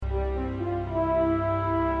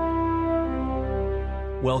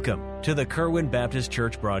Welcome to the Kerwin Baptist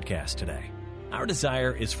Church broadcast today. Our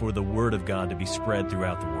desire is for the Word of God to be spread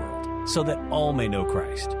throughout the world so that all may know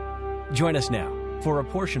Christ. Join us now for a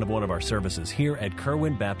portion of one of our services here at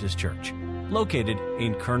Kerwin Baptist Church, located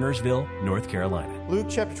in Kernersville, North Carolina. Luke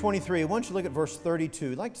chapter 23, I want you to look at verse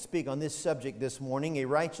 32. I'd like to speak on this subject this morning, a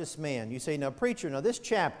righteous man. You say, now preacher, this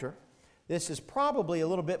chapter, this is probably a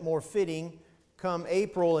little bit more fitting come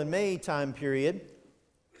April and May time period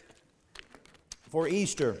for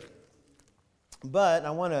Easter. But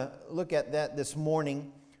I want to look at that this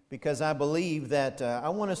morning because I believe that I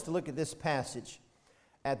want us to look at this passage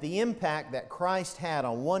at the impact that Christ had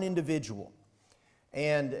on one individual.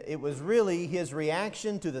 And it was really his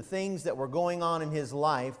reaction to the things that were going on in his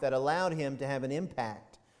life that allowed him to have an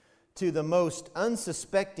impact to the most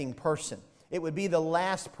unsuspecting person. It would be the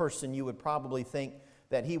last person you would probably think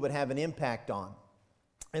that he would have an impact on.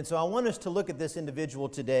 And so I want us to look at this individual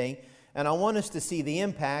today, and I want us to see the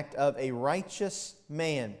impact of a righteous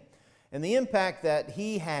man and the impact that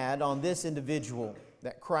he had on this individual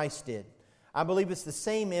that Christ did. I believe it's the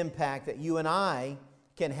same impact that you and I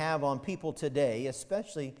can have on people today,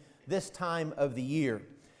 especially this time of the year,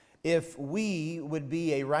 if we would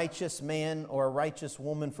be a righteous man or a righteous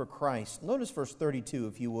woman for Christ. Notice verse 32,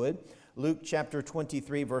 if you would. Luke chapter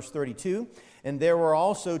 23, verse 32. And there were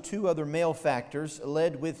also two other malefactors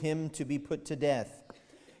led with him to be put to death.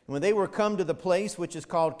 And when they were come to the place which is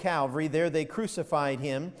called Calvary, there they crucified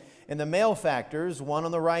him, and the malefactors, one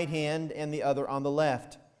on the right hand and the other on the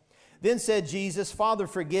left. Then said Jesus, Father,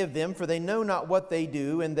 forgive them, for they know not what they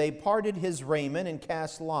do. And they parted his raiment and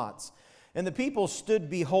cast lots. And the people stood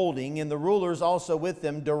beholding, and the rulers also with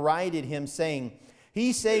them derided him, saying,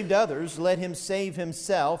 He saved others, let him save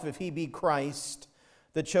himself, if he be Christ,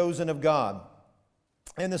 the chosen of God.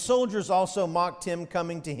 And the soldiers also mocked him,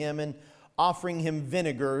 coming to him and offering him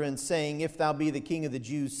vinegar, and saying, If thou be the King of the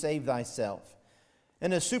Jews, save thyself.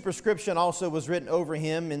 And a superscription also was written over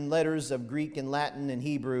him in letters of Greek and Latin and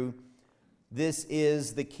Hebrew, This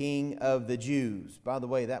is the King of the Jews. By the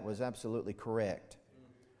way, that was absolutely correct.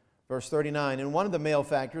 Verse 39, And one of the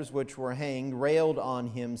malefactors which were hanged railed on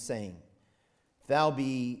him, saying, If thou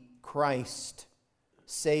be Christ,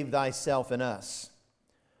 save thyself and us.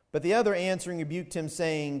 But the other answering rebuked him,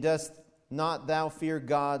 saying, Dost not thou fear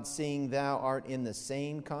God, seeing thou art in the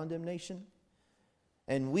same condemnation?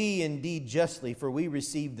 And we indeed justly, for we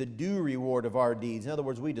receive the due reward of our deeds. In other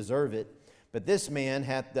words, we deserve it. But this man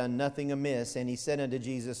hath done nothing amiss. And he said unto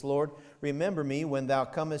Jesus, Lord, remember me when thou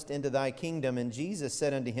comest into thy kingdom. And Jesus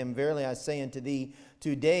said unto him, Verily I say unto thee,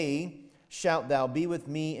 today shalt thou be with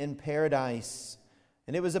me in paradise.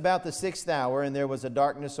 And it was about the 6th hour, and there was a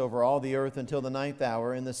darkness over all the earth until the 9th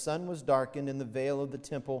hour. And the sun was darkened, and the veil of the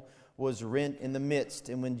temple was rent in the midst.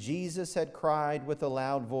 And when Jesus had cried with a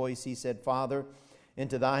loud voice, he said, Father,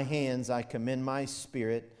 into thy hands I commend my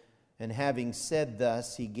spirit. And having said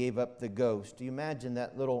thus, he gave up the ghost. Do you imagine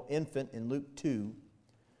that little infant in Luke 2?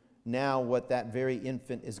 Now what that very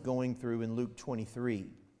infant is going through in Luke 23.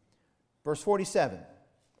 Verse 47,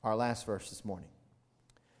 our last verse this morning.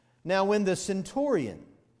 Now when the centurion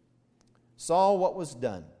saw what was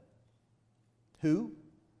done, who?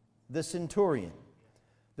 The centurion.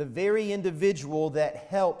 The very individual that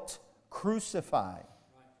helped crucify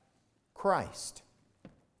Christ.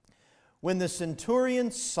 When the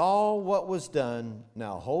centurion saw what was done,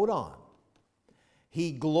 now hold on,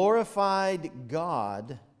 he glorified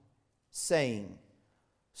God, saying,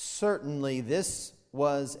 Certainly this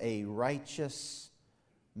was a righteous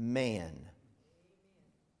man.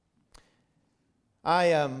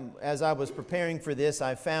 As I was preparing for this,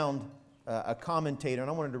 I found a commentator, and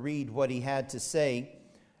I wanted to read what he had to say.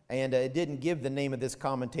 And it didn't give the name of this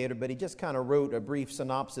commentator, but he just kind of wrote a brief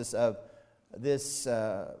synopsis of this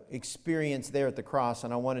experience there at the cross,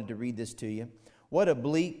 and I wanted to read this to you. What a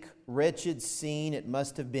bleak, wretched scene it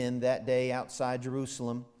must have been that day outside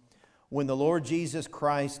Jerusalem when the Lord Jesus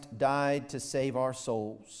Christ died to save our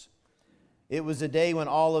souls. It was a day when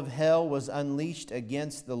all of hell was unleashed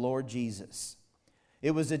against the Lord Jesus.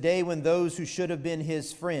 It was a day when those who should have been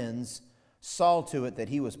his friends saw to it that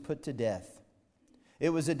he was put to death. It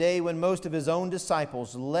was a day when most of his own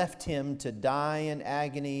disciples left him to die in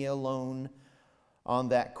agony alone on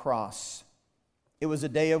that cross. It was a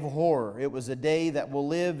day of horror. It was a day that will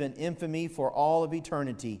live in infamy for all of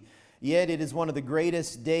eternity. Yet it is one of the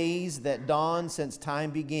greatest days that dawned since time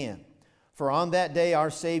began. For on that day our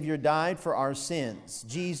Savior died for our sins.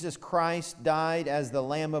 Jesus Christ died as the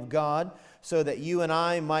Lamb of God so that you and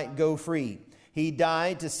I might go free. He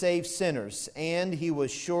died to save sinners, and he was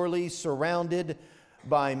surely surrounded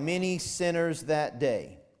by many sinners that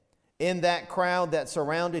day. In that crowd that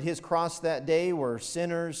surrounded his cross that day were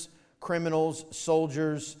sinners, criminals,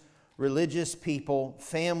 soldiers, religious people,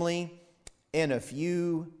 family, and a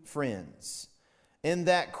few friends. In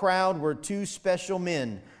that crowd were two special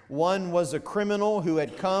men. One was a criminal who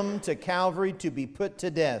had come to Calvary to be put to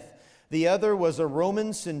death. The other was a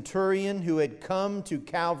Roman centurion who had come to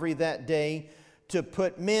Calvary that day to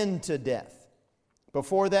put men to death.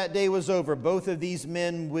 Before that day was over, both of these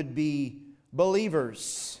men would be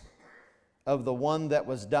believers of the one that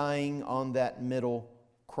was dying on that middle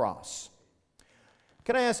cross.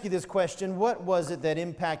 Can I ask you this question? What was it that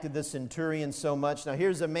impacted the centurion so much? Now,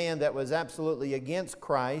 here's a man that was absolutely against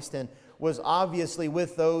Christ and was obviously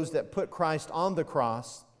with those that put Christ on the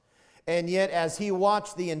cross. And yet, as he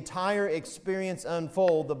watched the entire experience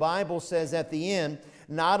unfold, the Bible says at the end,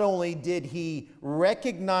 not only did he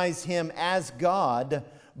recognize him as God,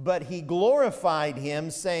 but he glorified him,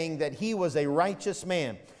 saying that he was a righteous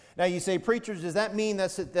man. Now you say, preachers, does that mean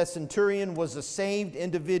that centurion was a saved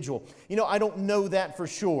individual? You know, I don't know that for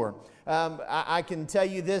sure. I can tell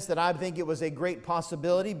you this, that I think it was a great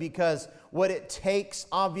possibility, because what it takes,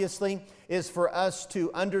 obviously, is for us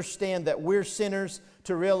to understand that we're sinners,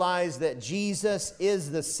 to realize that Jesus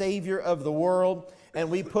is the Savior of the world,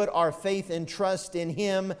 and we put our faith and trust in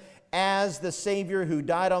Him as the Savior who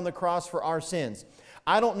died on the cross for our sins.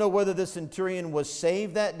 I don't know whether the centurion was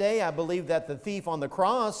saved that day. I believe that the thief on the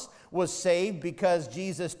cross was saved because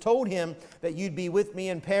Jesus told him that you'd be with me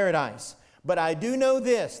in paradise. But I do know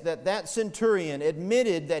this, that centurion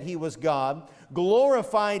admitted that he was God,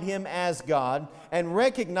 glorified Him as God, and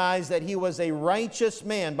recognized that he was a righteous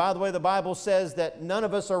man. By the way, the Bible says that none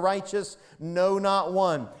of us are righteous, no, not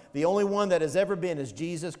one. The only one that has ever been is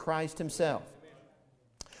Jesus Christ Himself.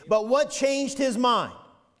 But what changed his mind?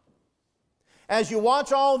 As you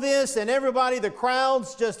watch all this and everybody, the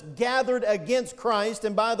crowds just gathered against Christ.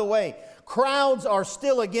 And by the way, crowds are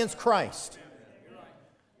still against Christ.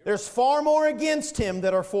 There's far more against Him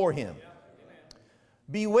that are for Him.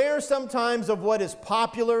 Beware sometimes of what is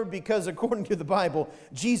popular, because according to the Bible,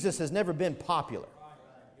 Jesus has never been popular.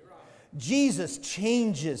 Jesus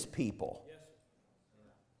changes people.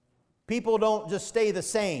 People don't just stay the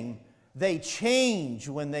same. They change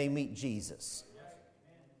when they meet Jesus.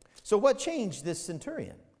 So what changed this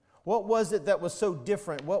centurion? What was it that was so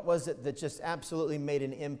different? What was it that just absolutely made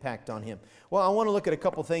an impact on him? Well, I want to look at a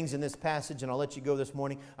couple things in this passage, and I'll let you go this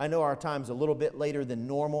morning. I know our time's a little bit later than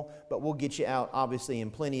normal, but we'll get you out, obviously,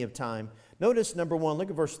 in plenty of time. Notice, number one,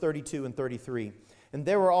 look at verse 32 and 33. And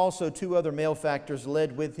there were also two other malefactors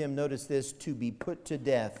led with him, notice this, to be put to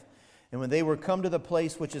death. And when they were come to the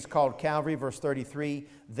place which is called Calvary, verse 33,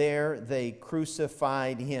 there they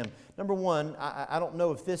crucified him. Number one, I don't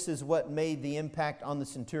know if this is what made the impact on the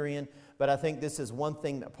centurion, but I think this is one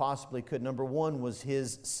thing that possibly could. Number one was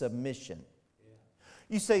his submission.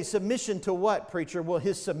 You say, submission to what, preacher? Well,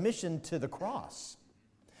 his submission to the cross.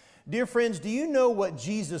 Dear friends, do you know what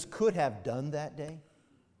Jesus could have done that day?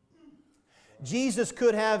 Jesus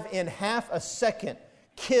could have, in half a second,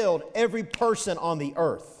 killed every person on the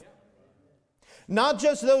earth. Not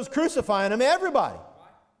just those crucifying Him, everybody.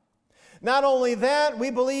 Not only that,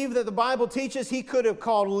 we believe that the Bible teaches He could have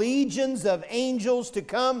called legions of angels to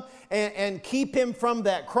come and keep Him from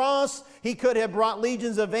that cross. He could have brought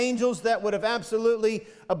legions of angels that would have absolutely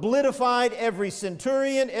obliterated every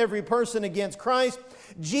centurion, every person against Christ.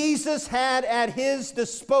 Jesus had at His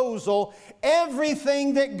disposal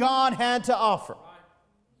everything that God had to offer.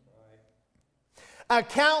 A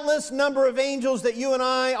countless number of angels that you and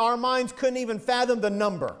I, our minds couldn't even fathom the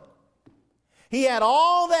number. He had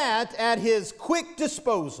all that at His quick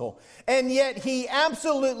disposal, and yet He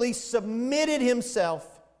absolutely submitted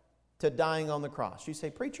Himself to dying on the cross. You say,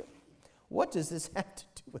 preacher, what does this have to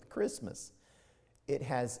do with Christmas? It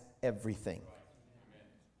has everything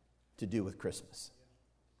to do with Christmas.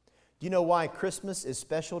 Do you know why Christmas is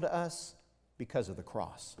special to us? Because of the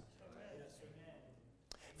cross.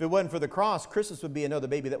 If it wasn't for the cross, Christmas would be another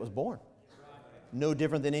baby that was born. No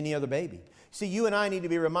different than any other baby. See, you and I need to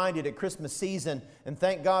be reminded at Christmas season, and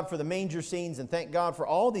thank God for the manger scenes, and thank God for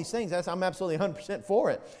all these things. I'm absolutely 100% for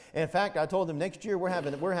it. And in fact, I told them next year we're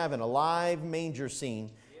having a live manger scene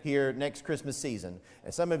here next Christmas season.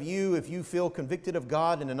 And some of you, if you feel convicted of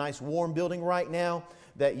God in a nice warm building right now,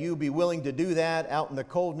 that you be willing to do that out in the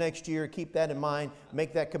cold next year, keep that in mind.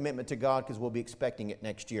 Make that commitment to God, because we'll be expecting it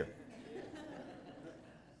next year.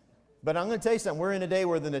 But I'm going to tell you something. We're in a day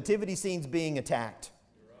where the nativity scene's being attacked.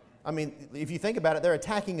 I mean, if you think about it, they're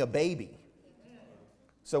attacking a baby.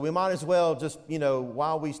 So we might as well just,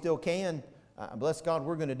 while we still can, bless God,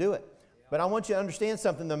 we're going to do it. But I want you to understand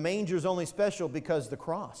something. The manger's only special because the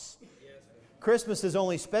cross. Christmas is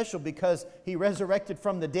only special because He resurrected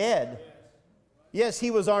from the dead. Yes,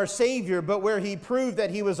 He was our Savior, but where He proved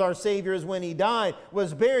that He was our Savior is when He died,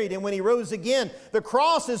 was buried, and when He rose again. The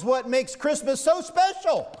cross is what makes Christmas so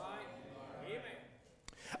special.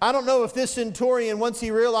 I don't know if this centurion, once he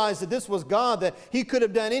realized that this was God, that he could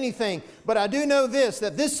have done anything. But I do know this,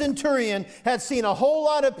 that this centurion had seen a whole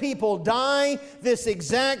lot of people die this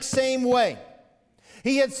exact same way.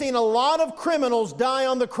 He had seen a lot of criminals die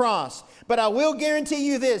on the cross. But I will guarantee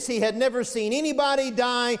you this, he had never seen anybody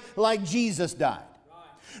die like Jesus died.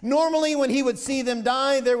 Normally, when he would see them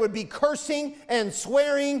die, there would be cursing and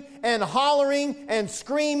swearing and hollering and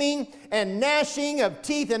screaming and gnashing of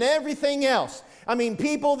teeth and everything else. I mean,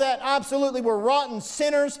 people that absolutely were rotten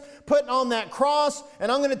sinners put on that cross.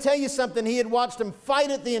 And I'm going to tell you something. He had watched them fight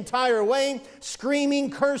it the entire way, screaming,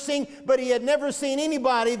 cursing, but he had never seen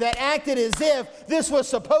anybody that acted as if this was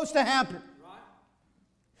supposed to happen.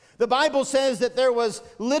 The Bible says that there was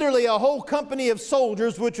literally a whole company of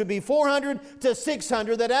soldiers, which would be 400 to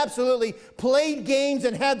 600, that absolutely played games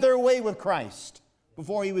and had their way with Christ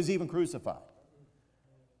before He was even crucified.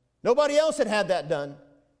 Nobody else had had that done.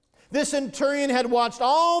 This centurion had watched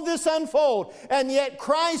all this unfold, and yet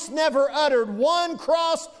Christ never uttered one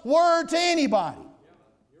cross word to anybody.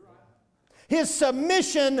 His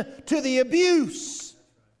submission to the abuse.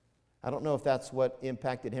 I don't know if that's what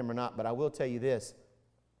impacted him or not, but I will tell you this.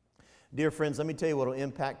 Dear friends, let me tell you what will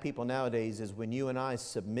impact people nowadays is when you and I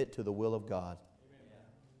submit to the will of God.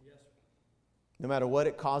 No matter what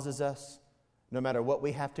it causes us, no matter what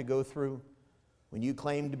we have to go through, when you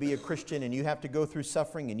claim to be a Christian and you have to go through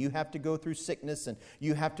suffering and you have to go through sickness and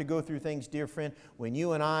you have to go through things, dear friend, when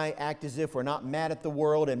you and I act as if we're not mad at the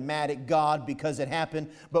world and mad at God because it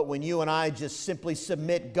happened, but when you and I just simply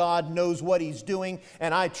submit, God knows what He's doing,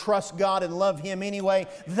 and I trust God and love Him anyway,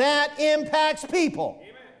 that impacts people.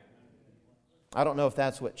 Amen. I don't know if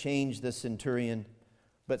that's what changed the centurion,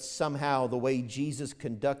 but somehow the way Jesus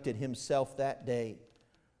conducted Himself that day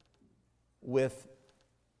with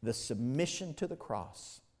the submission to the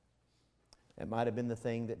cross, it might have been the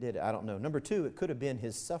thing that did it. I don't know. Number two, it could have been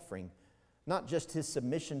His suffering. Not just His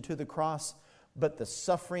submission to the cross, but the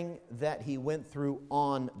suffering that He went through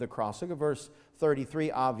on the cross. Look at verse 33,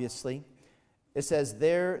 obviously. It says,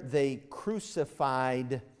 there they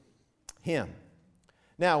crucified Him.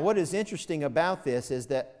 Now, what is interesting about this is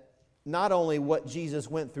that not only what Jesus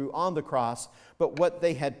went through on the cross, but what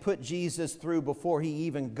they had put Jesus through before He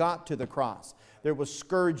even got to the cross. There was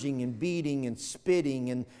scourging and beating and spitting,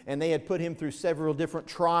 and they had put Him through several different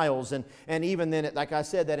trials. And even then, like I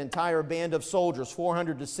said, that entire band of soldiers,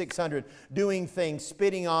 400 to 600, doing things,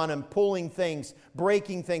 spitting on Him, pulling things,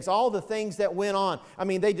 breaking things, all the things that went on. I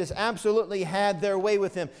mean, they just absolutely had their way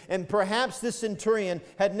with Him. And perhaps this centurion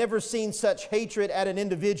had never seen such hatred at an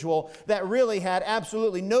individual that really had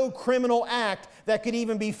absolutely no criminal act that could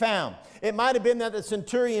even be found. It might have been that the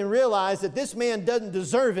centurion realized that this man doesn't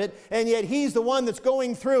deserve it, and yet he's the one that's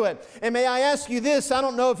going through it. And may I ask you this, I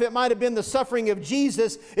don't know if it might have been the suffering of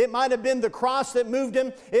Jesus. It might have been the cross that moved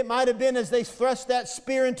Him. It might have been as they thrust that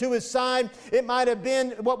spear into His side. It might have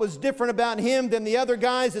been what was different about Him than the other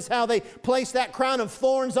guys is how they placed that crown of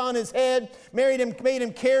thorns on His head, made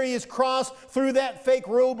Him carry His cross, threw that fake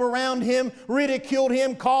robe around Him, ridiculed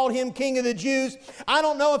Him, called Him King of the Jews. I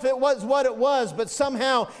don't know if it was what it was, but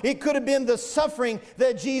somehow it could have been the suffering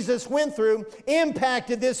that Jesus went through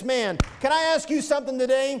impacted this man. Can I ask you something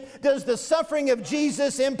today? Does the suffering of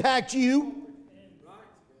Jesus impact you?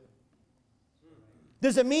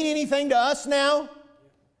 Does it mean anything to us now?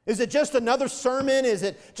 Is it just another sermon? Is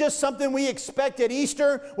it just something we expect at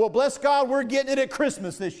Easter? Well, bless God, we're getting it at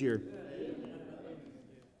Christmas this year.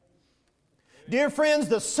 Dear friends,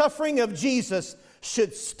 the suffering of Jesus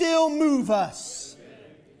should still move us.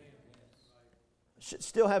 Should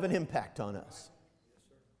still have an impact on us.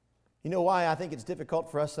 You know why I think it's difficult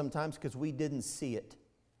for us sometimes? Because we didn't see it.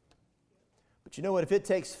 But you know what? If it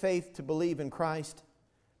takes faith to believe in Christ,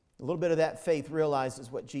 a little bit of that faith realizes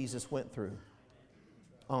what Jesus went through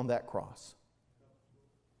on that cross.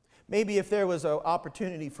 Maybe if there was an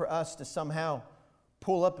opportunity for us to somehow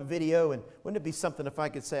pull up a video, and wouldn't it be something if I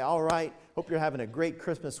could say, all right, hope you're having a great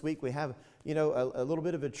Christmas week. We have, a little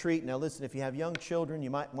bit of a treat. Now listen, if you have young children, you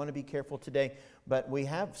might want to be careful today. But we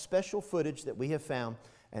have special footage that we have found,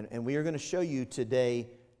 and we are going to show you today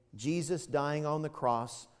Jesus dying on the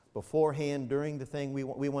cross beforehand during the thing. We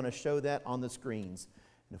want to show that on the screens.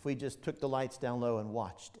 And if we just took the lights down low and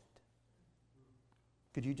watched it,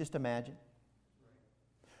 could you just imagine?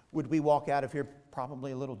 Would we walk out of here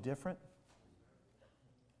probably a little different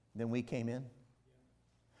than we came in?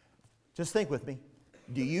 Just think with me.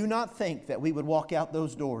 Do you not think that we would walk out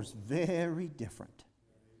those doors very different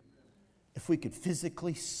if we could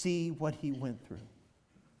physically see what He went through?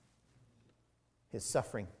 His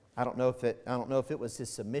suffering. I don't know if it was His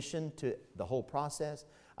submission to the whole process.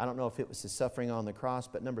 I don't know if it was His suffering on the cross.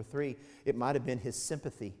 But number 3, it might have been His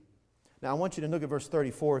sympathy. Now I want you to look at verse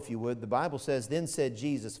 34 if you would. The Bible says, "Then said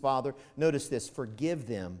Jesus, Father," notice this, "forgive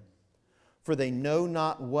them, for they know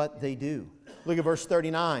not what they do." Look at verse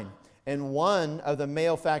 39. "And one of the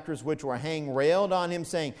malefactors which were hanged railed on Him,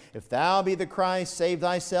 saying, If thou be the Christ, save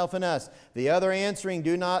thyself and us. The other answering,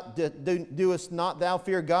 Doest not thou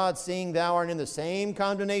fear God, seeing thou art in the same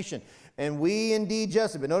condemnation? And we indeed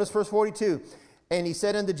justly." But notice verse 42. "And he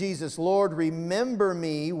said unto Jesus, Lord, remember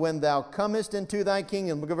me when thou comest into thy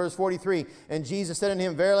kingdom." Look at verse 43. "And Jesus said unto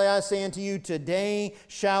him, Verily I say unto you, today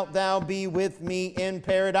shalt thou be with me in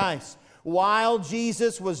paradise." While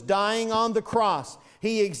Jesus was dying on the cross,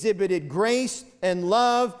 He exhibited grace and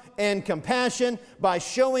love and compassion by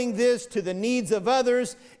showing this to the needs of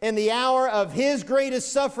others in the hour of His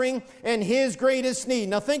greatest suffering and His greatest need.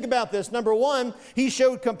 Now think about this. Number 1, He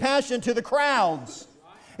showed compassion to the crowds.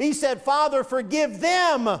 He said, Father, forgive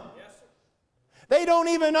them. They don't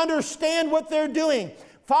even understand what they're doing.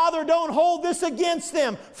 Father, don't hold this against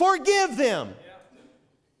them. Forgive them.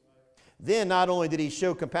 Then not only did He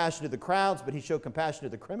show compassion to the crowds, but He showed compassion to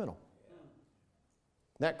the criminal.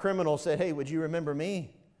 That criminal said, "Hey, would you remember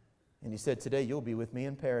me?" And He said, "Today you'll be with me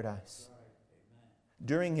in paradise."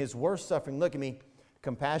 During His worst suffering, look at me,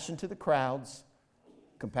 compassion to the crowds,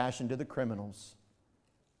 compassion to the criminals.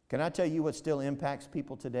 Can I tell you what still impacts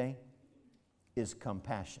people today? Is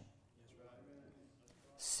compassion.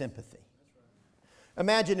 Sympathy.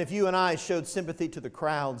 Imagine if you and I showed sympathy to the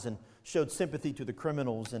crowds and showed sympathy to the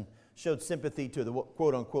criminals and showed sympathy to the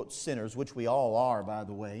quote-unquote sinners, which we all are, by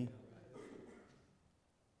the way.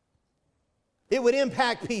 It would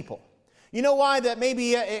impact people. You know why that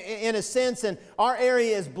maybe in a sense, and our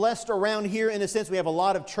area is blessed around here in a sense. We have a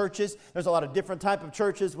lot of churches. There's a lot of different type of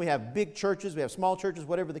churches. We have big churches. We have small churches,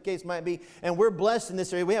 whatever the case might be. And we're blessed in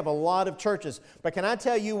this area. We have a lot of churches. But can I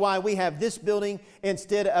tell you why we have this building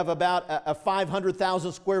instead of about a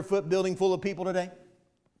 500,000 square foot building full of people today?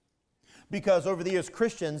 Because over the years,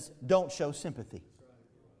 Christians don't show sympathy.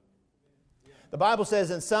 The Bible says,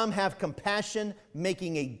 "And some have compassion,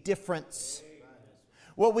 making a difference."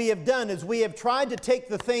 What we have done is we have tried to take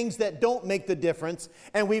the things that don't make the difference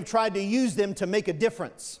and we've tried to use them to make a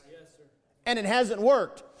difference. Yes, sir. And it hasn't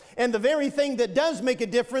worked. And the very thing that does make a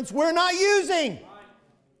difference, we're not using.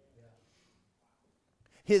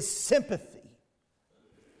 His sympathy.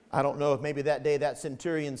 I don't know if maybe that day that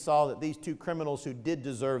centurion saw that these two criminals who did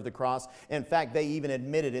deserve the cross, in fact, they even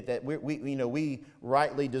admitted it, that we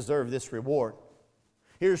rightly deserve this reward.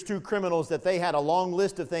 Here's two criminals that they had a long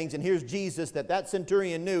list of things, and here's Jesus that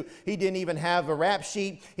centurion knew. He didn't even have a rap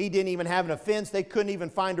sheet. He didn't even have an offense. They couldn't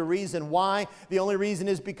even find a reason why. The only reason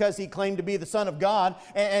is because He claimed to be the Son of God,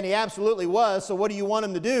 and He absolutely was. So what do you want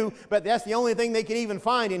Him to do? But that's the only thing they could even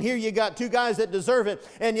find. And here you got two guys that deserve it.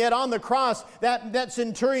 And yet on the cross, that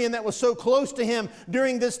centurion that was so close to Him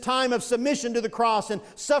during this time of submission to the cross and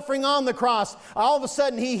suffering on the cross, all of a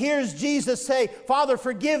sudden he hears Jesus say, "Father,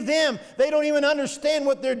 forgive them. They don't even understand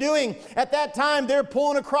what they're doing." At that time, they're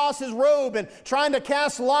pulling across His robe and trying to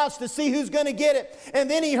cast lots to see who's going to get it.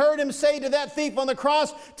 And then He heard Him say to that thief on the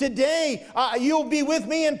cross, "Today you'll be with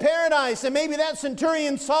me in paradise." And maybe that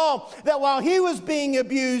centurion saw that while he was being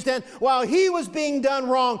abused and while he was being done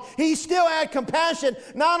wrong, he still had compassion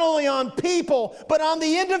not only on people, but on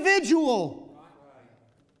the individual.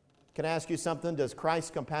 Can I ask you something? Does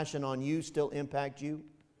Christ's compassion on you still impact you?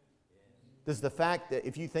 Does the fact that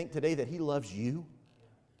if you think today that He loves you,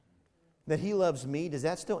 that He loves me, does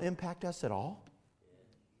that still impact us at all?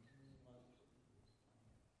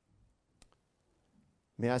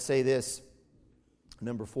 May I say this?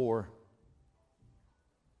 Number 4,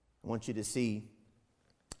 I want you to see,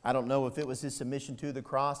 I don't know if it was His submission to the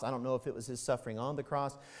cross. I don't know if it was His suffering on the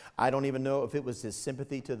cross. I don't even know if it was His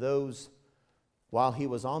sympathy to those while He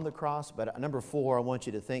was on the cross. But number 4, I want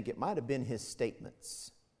you to think it might have been His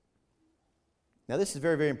statements. Now this is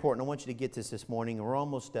very, very important. I want you to get this morning, and we're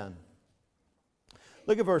almost done.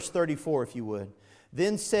 Look at verse 34 if you would.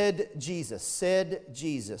 "Then said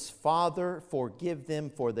Jesus, Father, forgive them,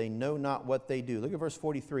 for they know not what they do." Look at verse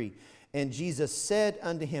 43. "And Jesus said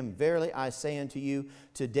unto him, Verily I say unto you,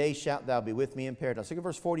 today shalt thou be with me in paradise." Look at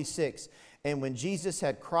verse 46. "And when Jesus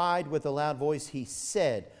had cried with a loud voice, He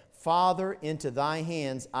said, Father, into thy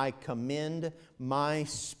hands I commend my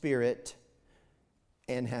spirit.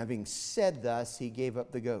 And having said thus, He gave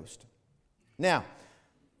up the ghost." Now,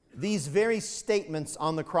 these very statements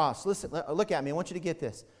on the cross. Listen, look at me. I want you to get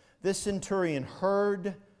this. This centurion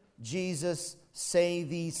heard Jesus say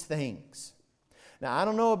these things. Now, I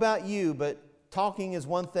don't know about you, but talking is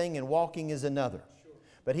one thing and walking is another.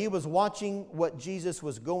 But he was watching what Jesus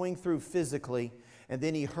was going through physically, and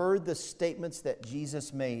then he heard the statements that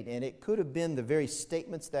Jesus made, and it could have been the very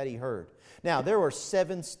statements that he heard. Now, there were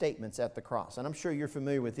 7 statements at the cross, and I'm sure you're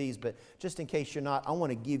familiar with these, but just in case you're not, I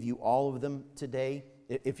want to give you all of them today,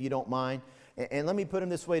 if you don't mind. And let me put them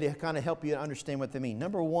this way to kind of help you understand what they mean.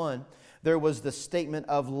 Number 1, there was the statement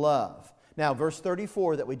of love. Now, verse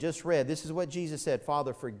 34 that we just read, this is what Jesus said,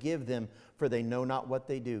 Father, forgive them, for they know not what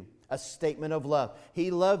they do. A statement of love.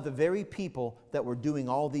 He loved the very people that were doing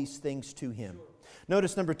all these things to him.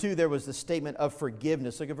 Notice number 2, there was the statement of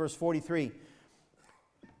forgiveness. Look at verse 43.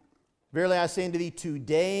 Verily I say unto thee,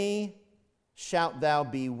 today shalt thou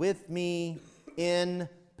be with me in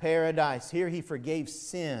paradise. Here he forgave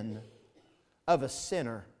sin of a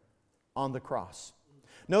sinner on the cross.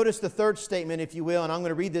 Notice the third statement, if you will, and I'm going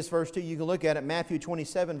to read this verse to you. You can look at it. Matthew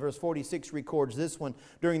 27, verse 46 records this one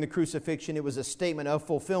during the crucifixion. It was a statement of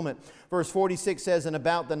fulfillment. Verse 46 says, And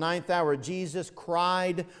about the 9th hour, Jesus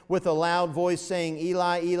cried with a loud voice, saying,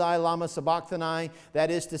 Eli, Eli, lama sabachthani.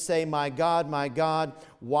 That is to say, my God,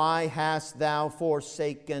 why hast thou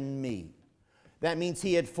forsaken me? That means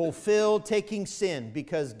he had fulfilled taking sin,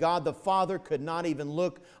 because God the Father could not even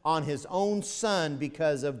look on his own Son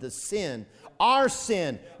because of the sin, our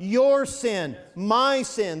sin, your sin, my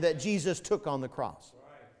sin that Jesus took on the cross.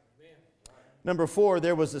 Number 4,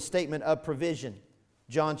 there was a statement of provision.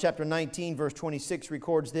 John chapter 19, verse 26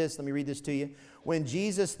 records this. Let me read this to you. When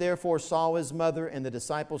Jesus therefore saw his mother and the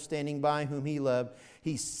disciples standing by whom he loved,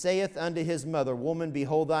 he saith unto his mother, Woman,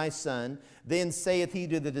 behold thy son. Then saith he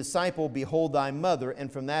to the disciple, Behold thy mother.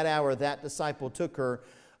 And from that hour that disciple took her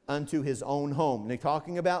unto his own home. Now,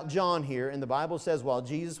 talking about John here, and the Bible says while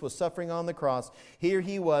Jesus was suffering on the cross, here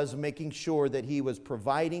he was making sure that he was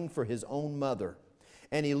providing for his own mother.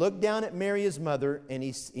 And he looked down at Mary, his mother, and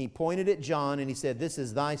he pointed at John, and he said, This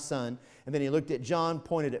is thy son. And then he looked at John,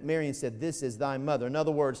 pointed at Mary, and said, This is thy mother. In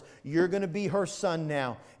other words, you're going to be her son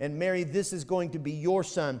now. And Mary, this is going to be your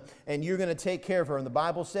son, and you're going to take care of her. And the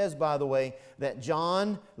Bible says, by the way, that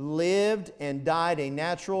John lived and died a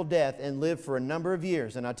natural death and lived for a number of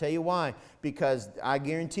years. And I'll tell you why. Because I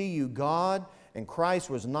guarantee you, God and Christ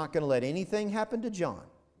was not going to let anything happen to John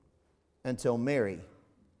until Mary.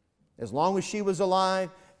 As long as she was alive,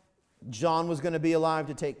 John was going to be alive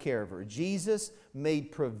to take care of her. Jesus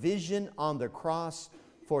made provision on the cross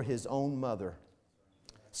for his own mother.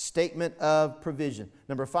 Statement of provision.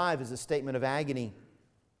 Number 5 is a statement of agony.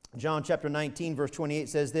 John chapter 19, verse 28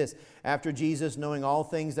 says this, After Jesus, knowing all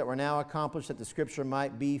things that were now accomplished, that the Scripture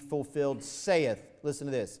might be fulfilled, saith, listen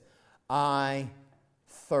to this, I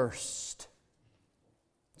thirst.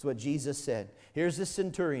 That's what Jesus said. Here's this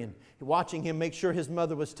centurion watching him make sure his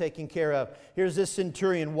mother was taken care of. Here's this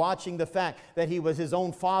centurion watching the fact that his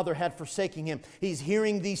own father had forsaken him. He's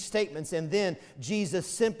hearing these statements, and then Jesus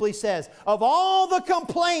simply says, of all the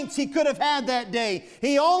complaints he could have had that day,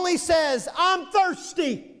 he only says, I'm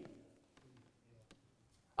thirsty.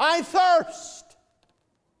 I thirst.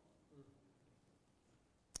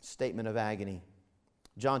 Statement of agony.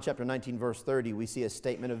 John chapter 19, verse 30, we see a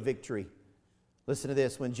statement of victory. Listen to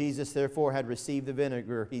this. When Jesus therefore had received the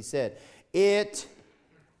vinegar, he said, It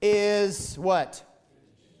is what?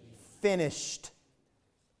 Finished.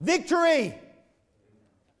 Victory.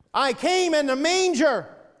 I came in the manger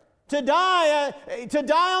to die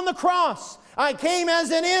on the cross. I came as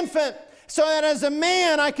an infant so that as a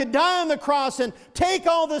man I could die on the cross and take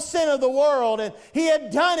all the sin of the world. And he had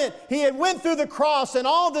done it. He had went through the cross, and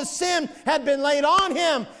all the sin had been laid on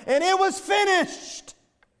him, and it was finished.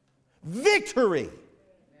 Victory.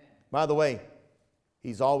 By the way,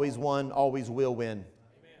 he's always won, always will win.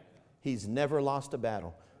 He's never lost a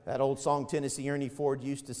battle. That old song Tennessee Ernie Ford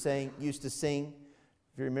used to sing.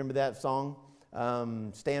 If you remember that song,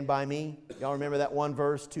 Stand By Me. Y'all remember that one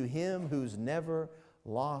verse? To him who's never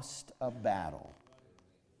lost a battle,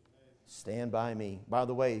 stand by me. By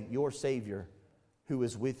the way, your Savior who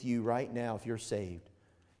is with you right now, if you're saved,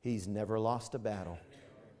 he's never lost a battle.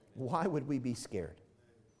 Why would we be scared?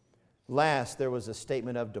 Last, there was a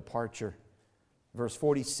statement of departure. Verse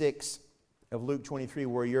 46 of Luke 23,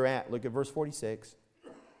 where you're at. Look at verse 46.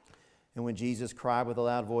 And when Jesus cried with a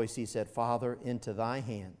loud voice, he said, Father, into thy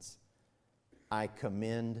hands I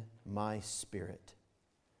commend my spirit.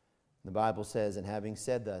 The Bible says, and having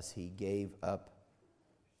said thus, he gave up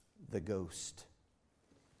the ghost.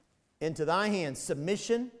 Into thy hands,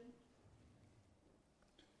 submission,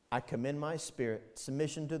 I commend my spirit.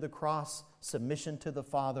 Submission to the cross, submission to the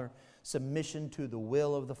Father, submission to the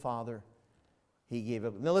will of the Father. He gave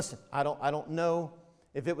up. Now listen, I don't know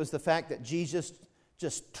if it was the fact that Jesus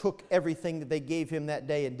just took everything that they gave him that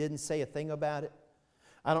day and didn't say a thing about it.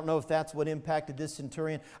 I don't know if that's what impacted this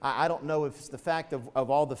centurion. I don't know if it's the fact of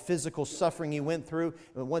all the physical suffering he went through.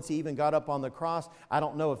 And once he even got up on the cross, I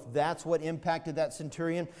don't know if that's what impacted that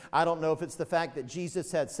centurion. I don't know if it's the fact that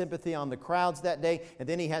Jesus had sympathy on the crowds that day, and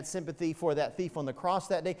then he had sympathy for that thief on the cross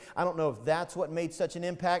that day. I don't know if that's what made such an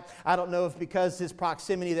impact. I don't know if because his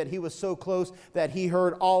proximity that he was so close that he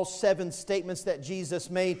heard all 7 statements that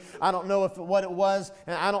Jesus made. I don't know what it was,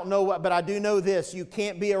 and I don't know what, but I do know this. You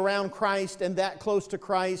can't be around Christ and that close to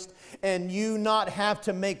Christ and you not have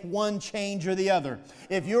to make one change or the other.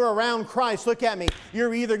 If you're around Christ, look at me,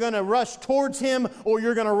 you're either going to rush towards Him or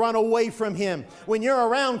you're going to run away from Him. When you're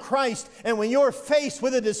around Christ and when you're faced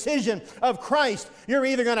with a decision of Christ, you're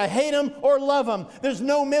either going to hate Him or love Him. There's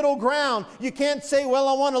no middle ground. You can't say, well,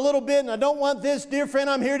 I want a little bit and I don't want this. Dear friend,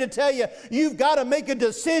 I'm here to tell you, you've got to make a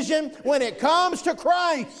decision when it comes to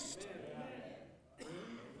Christ.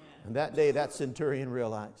 And that day, that centurion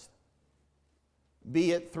realized,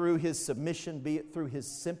 be it through his submission, be it through his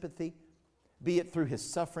sympathy, be it through his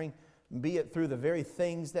suffering, be it through the very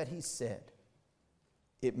things that he said,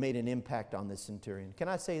 it made an impact on this centurion. Can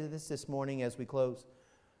I say this morning as we close?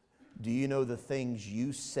 Do you know the things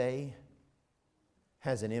you say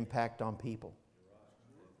has an impact on people?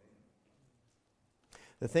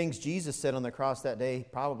 The things Jesus said on the cross that day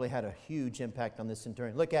probably had a huge impact on this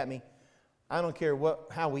centurion. Look at me. I don't care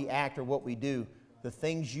how we act or what we do. The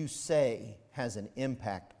things you say has an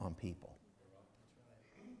impact on people.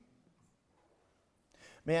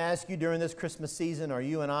 May I ask you, during this Christmas season, are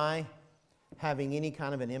you and I having any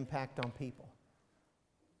kind of an impact on people?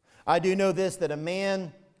 I do know this, that a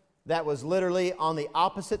man that was literally on the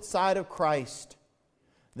opposite side of Christ,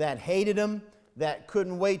 that hated Him, that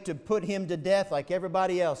couldn't wait to put Him to death like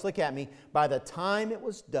everybody else, look at me, by the time it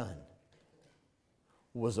was done,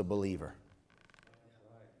 was a believer.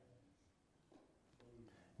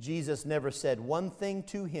 Jesus never said one thing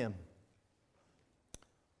to him,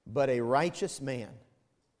 but a righteous man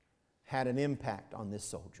had an impact on this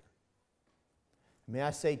soldier. May I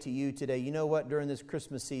say to you today, you know what, during this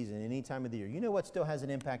Christmas season, any time of the year, you know what still has an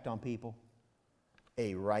impact on people?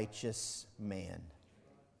 A righteous man.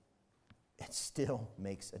 It still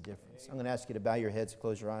makes a difference. I'm going to ask you to bow your heads,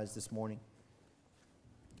 close your eyes this morning.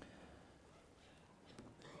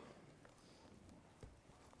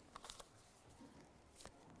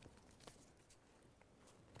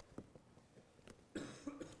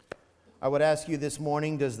 I would ask you this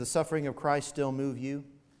morning, does the suffering of Christ still move you?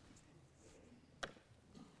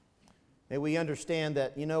 May we understand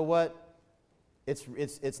that, you know what?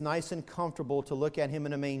 It's nice and comfortable to look at Him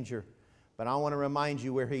in a manger, but I want to remind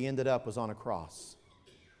you where He ended up was on a cross.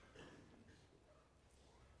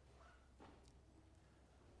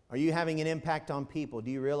 Are you having an impact on people?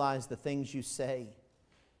 Do you realize the things you say,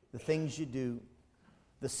 the things you do,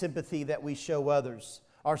 the sympathy that we show others,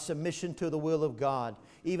 our submission to the will of God?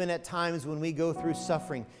 Even at times when we go through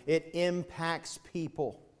suffering, it impacts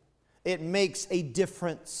people. It makes a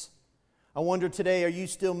difference. I wonder today, are you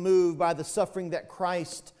still moved by the suffering that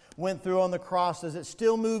Christ went through on the cross? Does it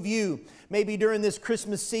still move you? Maybe during this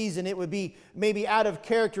Christmas season, it would be maybe out of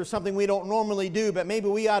character, something we don't normally do, but maybe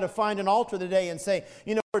we ought to find an altar today and say,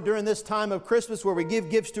 you know, during this time of Christmas where we give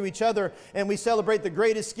gifts to each other and we celebrate the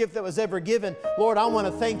greatest gift that was ever given, Lord, I want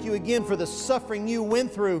to thank you again for the suffering you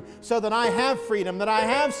went through so that I have freedom, that I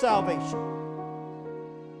have salvation.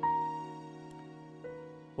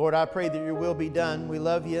 Lord, I pray that your will be done. We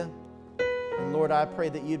love you. And Lord, I pray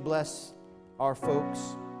that you'd bless our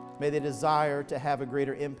folks. May they desire to have a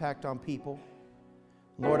greater impact on people.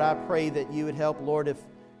 Lord, I pray that you would help. Lord, if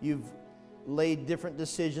you've laid different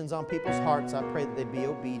decisions on people's hearts, I pray that they'd be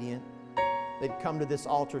obedient. They'd come to this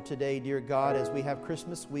altar today, dear God, as we have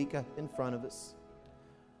Christmas week in front of us.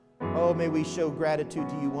 Oh, may we show gratitude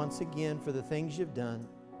to you once again for the things you've done.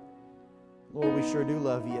 Lord, we sure do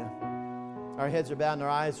love you. Our heads are bowed and our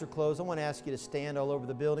eyes are closed. I want to ask you to stand all over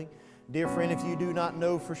the building. Dear friend, if you do not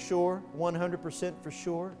know for sure, 100% for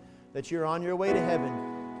sure, that you're on your way to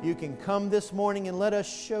heaven, you can come this morning and let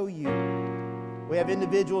us show you. We have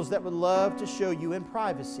individuals that would love to show you in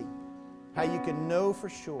privacy how you can know for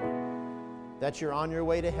sure that you're on your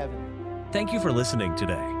way to heaven. Thank you for listening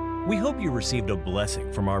today. We hope you received a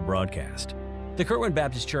blessing from our broadcast. The Kerwin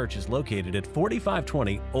Baptist Church is located at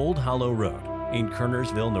 4520 Old Hollow Road in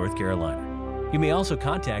Kernersville, North Carolina. You may also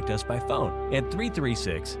contact us by phone at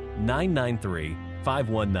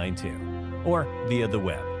 336-993-5192 or via the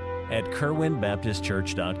web at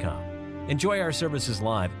kerwinbaptistchurch.com. Enjoy our services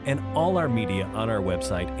live and all our media on our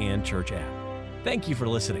website and church app. Thank you for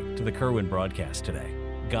listening to the Kerwin broadcast today.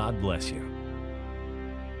 God bless you.